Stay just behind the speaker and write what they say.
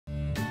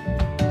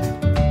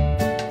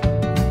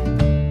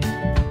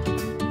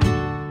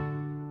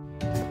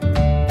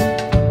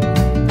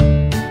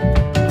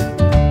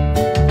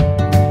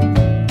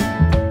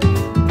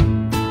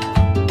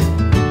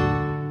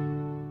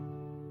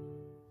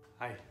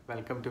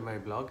Welcome to my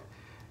blog.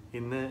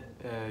 ഇന്ന്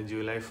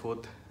July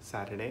 4th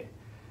Saturday.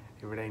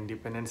 ഇവിടെ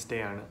independence day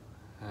ആണ്.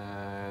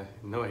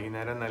 ഇന്ന്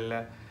വൈകുന്നേരം നല്ല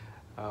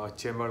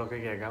ഒച്ചയമ്പളമൊക്കെ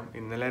കേൾക്കാം.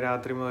 ഇന്നലെ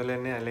രാത്രി മുതൽ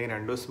തന്നെ അല്ലെങ്കിൽ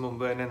 2 ദിവസം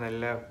മുമ്പ് തന്നെ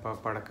നല്ല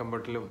പടക്കം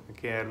പൊട്ടലും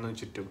ഒക്കെ ആയിരുന്നു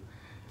ചുറ്റും.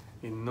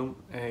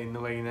 ഇന്ന്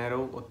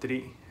വൈകുന്നേരവും ഒത്തിരി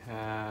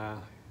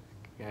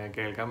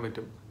കേൾക്കാൻ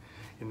പറ്റും.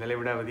 ഇന്നലെ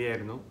ഇവിടെ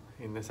അവധിയായിരുന്നു.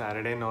 ഇന്ന്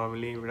സാറ്റർഡേ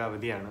നോർമലി ഇവിടെ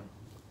അവധിയാണ്.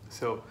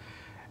 സോ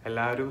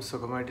എല്ലാവരും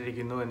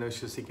സുഖമായിട്ടിരിക്കുന്നു എന്ന്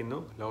വിശ്വസിക്കുന്നു.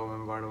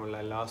 ലോകമെമ്പാടുമുള്ള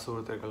എല്ലാ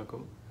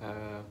സുഹൃത്തുക്കൾക്കും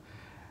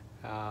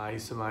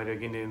ആയുസ്സും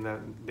ആരോഗ്യം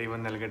ദൈവം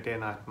നൽകട്ടെ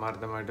എന്ന്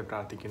ആത്മാർത്ഥമായിട്ട്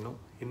പ്രാർത്ഥിക്കുന്നു.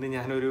 ഇന്ന്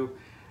ഞാനൊരു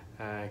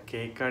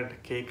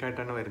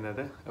കേക്കായിട്ടാണ്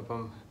വരുന്നത്. അപ്പം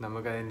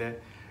നമുക്കതിൻ്റെ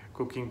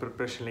കുക്കിംഗ്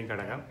പ്രിപ്പറേഷനിലേക്ക്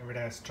കിടക്കാം.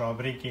 ഇവിടെ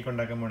സ്ട്രോബെറി കേക്ക്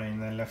ഉണ്ടാക്കാൻ പോകണേ.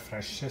 നല്ല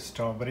ഫ്രഷ്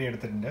സ്ട്രോബെറി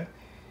എടുത്തിട്ടുണ്ട്.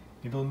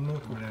 ഇതൊന്ന്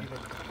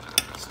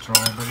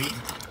സ്ട്രോബെറി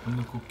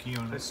ഒന്ന് കുക്ക്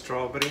ചെയ്യണം.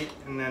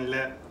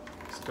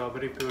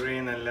 സ്ട്രോബെറി പ്യൂറി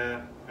നല്ല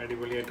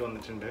അടിപൊളിയായിട്ട്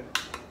വന്നിട്ടുണ്ട്.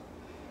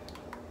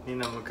 ഇനി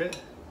നമുക്ക്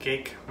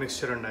കേക്ക്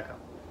മിക്സ്ചർ ഉണ്ടാക്കാം.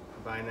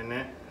 അപ്പോൾ അതിന് തന്നെ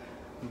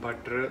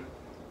ബട്ടർ,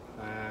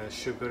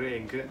 ഷുഗർ,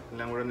 എഗ്ഗ്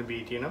എല്ലാം കൂടെ ഒന്ന്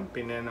ബീറ്റ് ചെയ്യണം.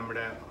 പിന്നെ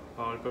നമ്മുടെ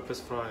ഓൾ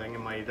പർപ്പസ് ഫ്ലോർ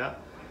അല്ലെങ്കിൽ മൈദ,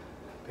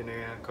 പിന്നെ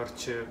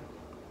കുറച്ച്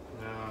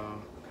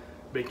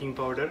ബേക്കിംഗ്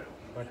പൗഡർ.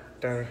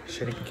 ബട്ടർ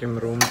ശരിക്കും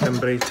റൂം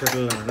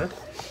ടെമ്പറേച്ചറിലാണ്.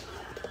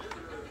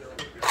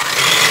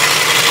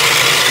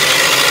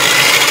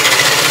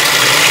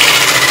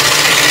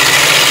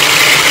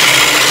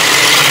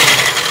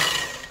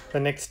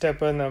 നെക്സ്റ്റ്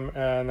സ്റ്റെപ്പ്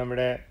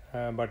നമ്മുടെ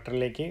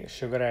ബട്ടറിലേക്ക്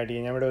ഷുഗർ ആഡ്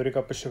ചെയ്യും. ഞാൻ ഇവിടെ 1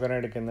 കപ്പ് ഷുഗറാണ്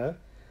എടുക്കുന്നത്.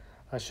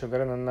 ആ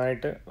ഷുഗർ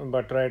നന്നായിട്ട്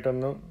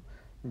ബട്ടറായിട്ടൊന്ന്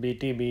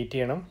ബീറ്റ്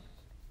ചെയ്യണം.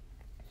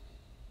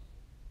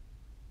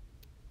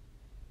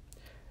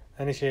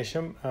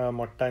 അതിനുശേഷം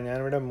മുട്ട.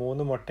 ഞാനിവിടെ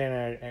 3 മുട്ടയാണ്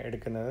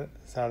എടുക്കുന്നത്.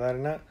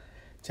 സാധാരണ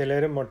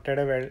ചിലർ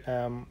മുട്ടയുടെ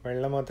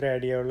വെള്ളം മാത്രമേ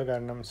ആഡ് ചെയ്യുള്ളൂ.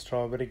 കാരണം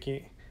സ്ട്രോബെറി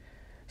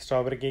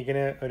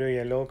കേക്കിന് ഒരു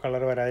യെല്ലോ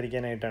കളർ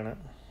വരാതിരിക്കാനായിട്ടാണ്.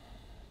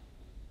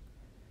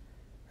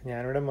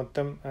 ഞാനിവിടെ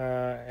മൊത്തം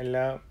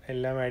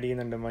എല്ലാം ആഡ്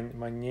ചെയ്യുന്നുണ്ട്.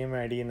 മഞ്ഞയും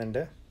ആഡ്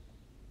ചെയ്യുന്നുണ്ട്.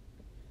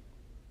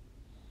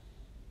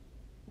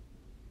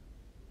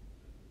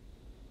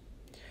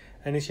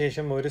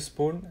 അതിനുശേഷം 1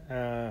 spoon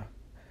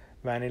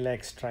vanilla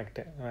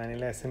extract,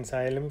 vanilla essence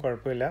ആയാലും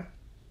കുഴപ്പമില്ല.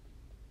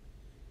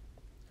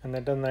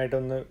 എന്നിട്ട്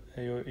നന്നായിട്ടൊന്ന്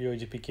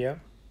യോജിപ്പിക്കുക.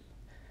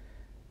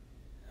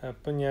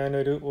 അപ്പം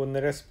ഞാനൊരു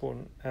 1.5 സ്പൂൺ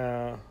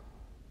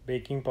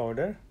ബേക്കിംഗ്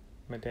പൗഡർ,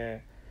 മറ്റേ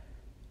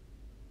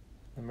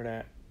നമ്മുടെ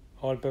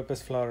ഓൾ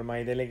പർപ്പസ് ഫ്ലോർ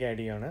മൈദയിലേക്ക് ആഡ്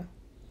ചെയ്യുകയാണ്.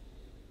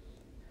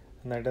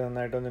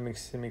 നന്നായിട്ടൊന്ന്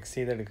മിക്സ്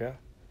ചെയ്തെടുക്കുക.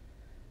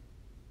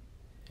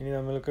 ഇനി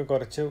നമ്മൾക്ക്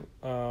കുറച്ച്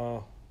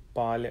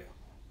പാല്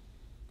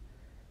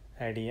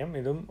ആഡ് ചെയ്യാം.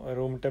 ഇതും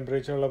റൂം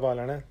ടെമ്പറേച്ചറുള്ള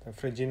പാലാണ്.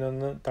 ഫ്രിഡ്ജിൽ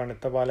നിന്നൊന്ന്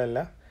തണുത്ത പാലല്ല.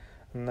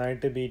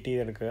 നന്നായിട്ട് ബീറ്റ്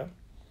ചെയ്തെടുക്കുക.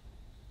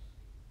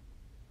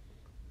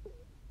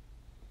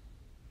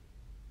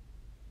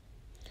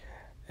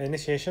 അതിന്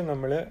ശേഷം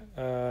നമ്മൾ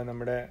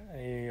നമ്മുടെ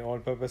ഈ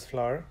all purpose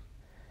floor,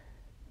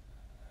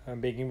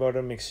 baking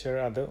powder mixture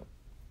അത്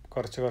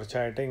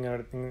കുറച്ചായിട്ട്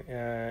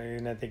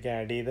ഇതിനകത്തേക്ക്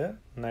ആഡ് ചെയ്ത്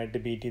നന്നായിട്ട്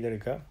ബീറ്റ്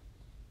ചെയ്തെടുക്കുക.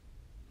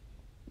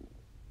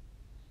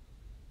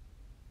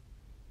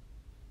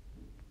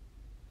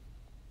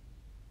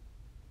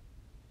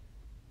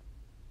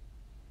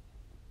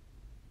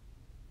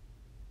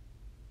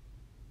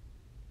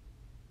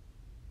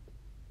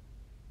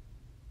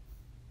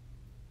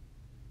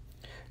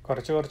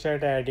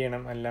 കുറച്ചായിട്ട് ആഡ്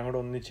ചെയ്യണം. എല്ലാം കൂടെ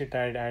ഒന്നിച്ചിട്ട്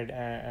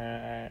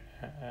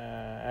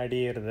ആഡ്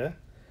ചെയ്യരുത്.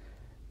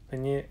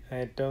 ഇനി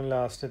ഏറ്റവും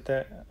ലാസ്റ്റത്തെ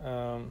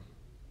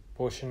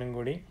പോർഷനും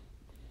കൂടി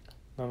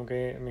നമുക്ക്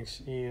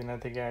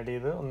ഇതിനകത്തേക്ക് ആഡ്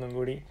ചെയ്ത് ഒന്നും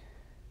കൂടി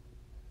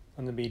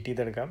ഒന്ന് ബീറ്റ്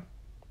ചെയ്തെടുക്കാം.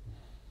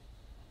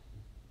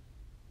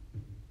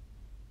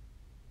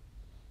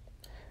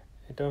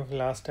 ഏറ്റവും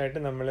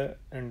ലാസ്റ്റായിട്ട് നമ്മൾ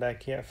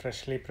ഉണ്ടാക്കിയ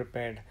ഫ്രഷ്ലി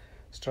പ്രിപ്പയർഡ്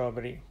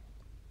സ്ട്രോബെറി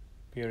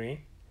പ്യൂറി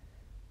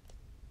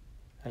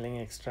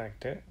അല്ലെങ്കിൽ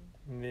എക്സ്ട്രാക്റ്റ്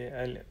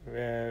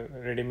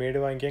റെഡിമെയ്ഡ്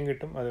വാങ്ങിക്കാൻ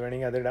കിട്ടും. അത്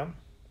വേണമെങ്കിൽ അതിടാം.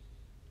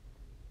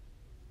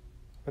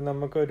 അപ്പം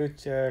നമുക്കൊരു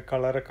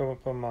കളറൊക്കെ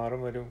ഇപ്പം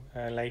മാറും. ഒരു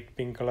ലൈറ്റ്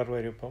പിങ്ക് കളർ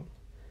വരും. ഇപ്പം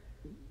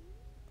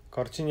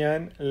കുറച്ച് ഞാൻ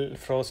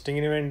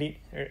ഫ്രോസ്റ്റിങ്ങിന് വേണ്ടി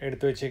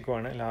എടുത്തു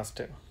വെച്ചേക്കുവാണ്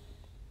ലാസ്റ്റ്.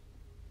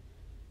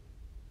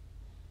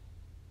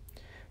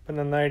 അപ്പം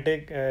നന്നായിട്ട്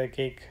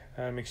കേക്ക്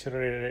മിക്സ്ചർ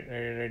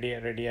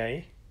റെഡിയായി.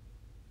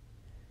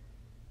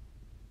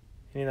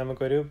 ഇനി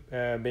നമുക്കൊരു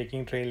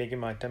ബേക്കിംഗ് ട്രേയിലേക്ക്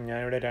മാറ്റാം.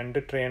 ഞാനിവിടെ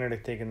 2 ട്രേയാണ്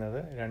എടുത്തേക്കുന്നത്.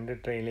 2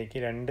 ട്രേയിലേക്ക്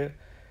 2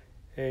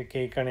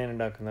 കേക്കാണ് ഞാൻ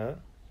ഉണ്ടാക്കുന്നത്.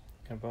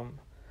 അപ്പം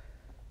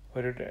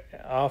ഒരു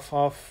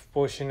ഹാഫ്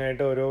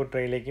പോർഷനായിട്ട് ഓരോ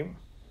ട്രേയിലേക്കും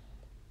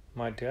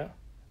മാറ്റുക.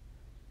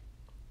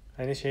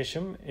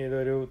 അതിനുശേഷം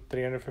ഇതൊരു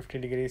 350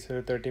 ഡിഗ്രീസ്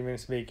ഒരു 30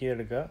 മിനിറ്റ്സ് ബേക്ക്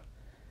ചെയ്തെടുക്കുക.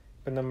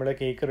 ഇപ്പം നമ്മുടെ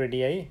കേക്ക്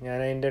റെഡിയായി. ഞാൻ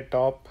അതിൻ്റെ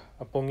ടോപ്പ്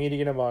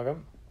പൊങ്ങിയിരിക്കുന്ന ഭാഗം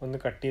ഒന്ന്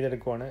കട്ട്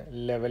ചെയ്തെടുക്കുവാണ്,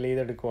 ലെവൽ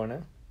ചെയ്തെടുക്കുവാണ്.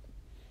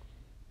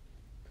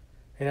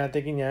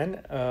 ഇതിനകത്തേക്ക് ഞാൻ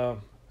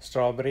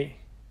സ്ട്രോബെറി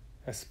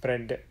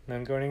സ്പ്രെഡ്,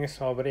 നിങ്ങൾക്ക് വേണമെങ്കിൽ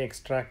സ്ട്രോബെറി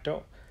എക്സ്ട്രാക്റ്റോ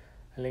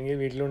അല്ലെങ്കിൽ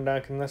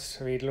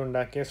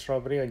വീട്ടിലുണ്ടാക്കിയ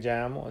സ്ട്രോബെറിയോ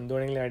ജാമോ എന്ത്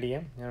വേണമെങ്കിലും ആഡ്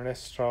ചെയ്യാം. ഞാനിവിടെ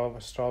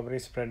സ്ട്രോബെറി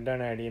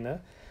സ്പ്രെഡാണ് ആഡ് ചെയ്യുന്നത്.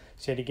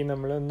 ശരിക്കും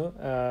നമ്മളൊന്ന്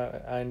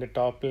അതിൻ്റെ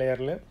ടോപ്പ്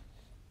ലെയറിൽ,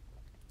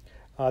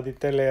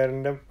 ആദ്യത്തെ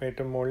ലെയറിൻ്റെ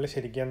ഏറ്റവും മുകളിൽ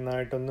ശരിക്കും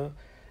നന്നായിട്ടൊന്ന്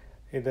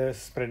ഇത്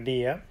സ്പ്രെഡ്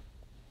ചെയ്യുക.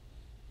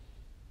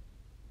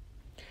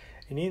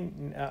 ഇനി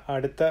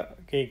അടുത്ത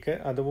കേക്ക്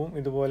അതും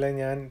ഇതുപോലെ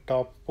ഞാൻ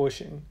ടോപ്പ്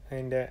പോർഷൻ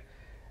അതിൻ്റെ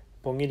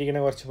പൊങ്ങിയിരിക്കുന്ന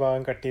കുറച്ച്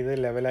ഭാഗം കട്ട് ചെയ്ത്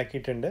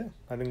ലെവലാക്കിയിട്ടുണ്ട്.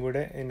 അതും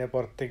കൂടെ ഇതിൻ്റെ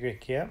പുറത്തേക്ക്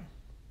വെക്കുക.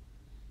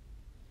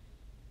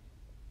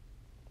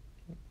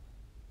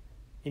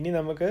 ഇനി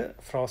നമുക്ക്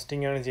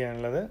ഫ്രോസ്റ്റിംഗ് ആണ്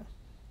ചെയ്യാനുള്ളത്.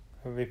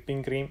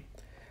 Whipping cream,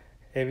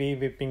 heavy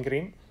whipping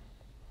cream,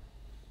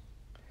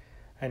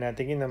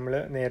 അതിനകത്തേക്ക് നമ്മൾ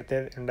നേരത്തെ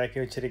ഉണ്ടാക്കി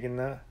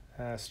വെച്ചിരിക്കുന്ന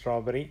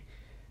സ്ട്രോബെറി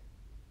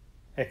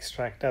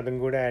എക്സ്ട്രാക്റ്റ് അതും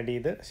കൂടെ ആഡ്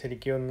ചെയ്ത്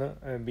ശരിക്കും ഒന്ന്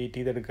ബീറ്റ്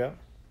ചെയ്തെടുക്കുക.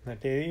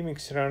 എന്നിട്ട് ഈ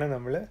മിക്സ്ചറാണ്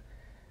നമ്മൾ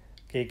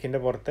കേക്കിൻ്റെ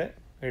പുറത്ത്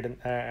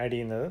ആഡ്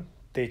ചെയ്യുന്നത്,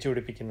 തേച്ച്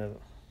പിടിപ്പിക്കുന്നത്.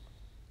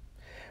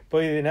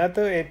 അപ്പോൾ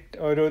ഇതിനകത്ത്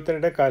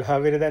ഓരോരുത്തരുടെ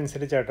കലാവിരുദ്ധ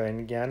അനുസരിച്ചാട്ടോ.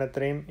 ഞാൻ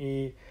അത്രയും ഈ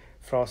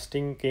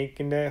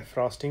കേക്കിൻ്റെ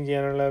ഫ്രോസ്റ്റിംഗ്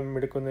ചെയ്യാനുള്ള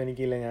മിടുക്കൊന്നും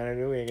എനിക്കില്ല.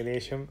 ഞാനൊരു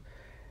ഏകദേശം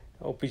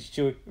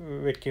ഒപ്പിച്ചു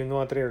വെക്കുമെന്ന്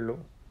മാത്രമേ ഉള്ളൂ.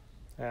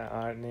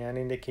 ഞാൻ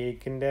എൻ്റെ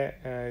കേക്കിൻ്റെ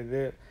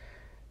ഇത്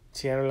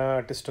ചെയ്യാനുള്ള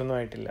ആർട്ടിസ്റ്റൊന്നും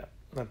ആയിട്ടില്ല.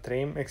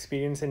 അത്രയും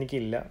എക്സ്പീരിയൻസ്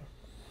എനിക്കില്ല.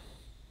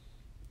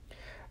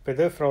 അപ്പോൾ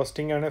ഇത്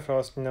ഫ്രോസ്റ്റിംഗ് ആണ്.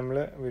 ഫ്രോസ്റ്റിംഗ് നമ്മൾ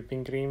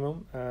വിപ്പിംഗ് ക്രീമും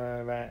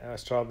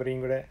സ്ട്രോബെറിയും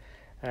കൂടെ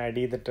ആഡ്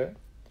ചെയ്തിട്ട്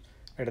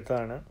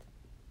എടുത്തതാണ്.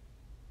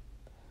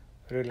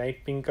 ഒരു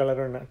ലൈറ്റ് പിങ്ക്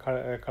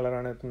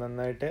കളറാണ്. ഇപ്പം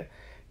നന്നായിട്ട്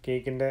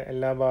കേക്കിൻ്റെ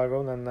എല്ലാ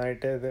ഭാഗവും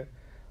നന്നായിട്ട് ഇത്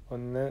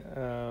ഒന്ന്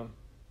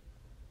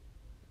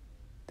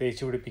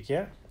തേച്ച്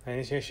പിടിപ്പിക്കുക.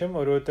 അതിനുശേഷം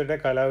ഓരോരുത്തരുടെ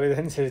കലാവിധ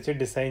അനുസരിച്ച്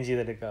ഡിസൈൻ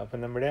ചെയ്തെടുക്കുക.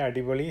 അപ്പം നമ്മുടെ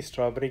അടിപൊളി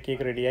സ്ട്രോബെറി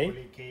കേക്ക് റെഡിയായി.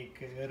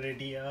 കേക്ക്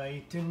റെഡി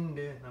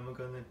ആയിട്ടുണ്ട്.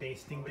 നമുക്കൊന്ന്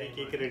ടേസ്റ്റിംഗ്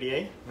കേക്ക്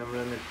റെഡിയായി.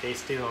 നമ്മളൊന്ന്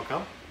ടേസ്റ്റ് ചെയ്ത്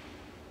നോക്കാം.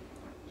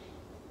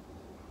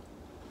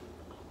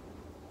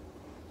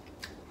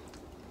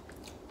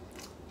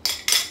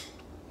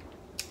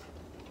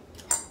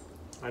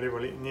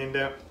 അടിപൊളി. ഇനി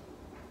എൻ്റെ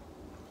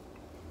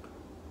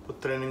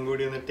പുത്രനും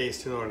കൂടി ഒന്ന്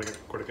ടേസ്റ്റ് ചെയ്ത്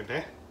കൊടുക്കട്ടെ.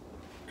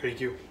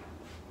 കഴിക്കൂ.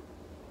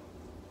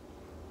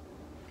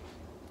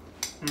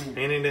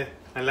 എങ്ങനെയുണ്ട്?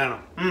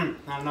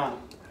 നല്ലതാണോ?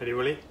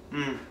 അടിപൊളി.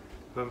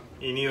 അപ്പം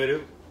ഇനിയൊരു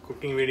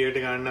കുക്കിംഗ് വീഡിയോ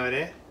ആയിട്ട്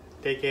കാണുന്നവരെ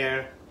ടേക്ക് കെയർ.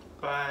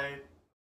 ബൈ.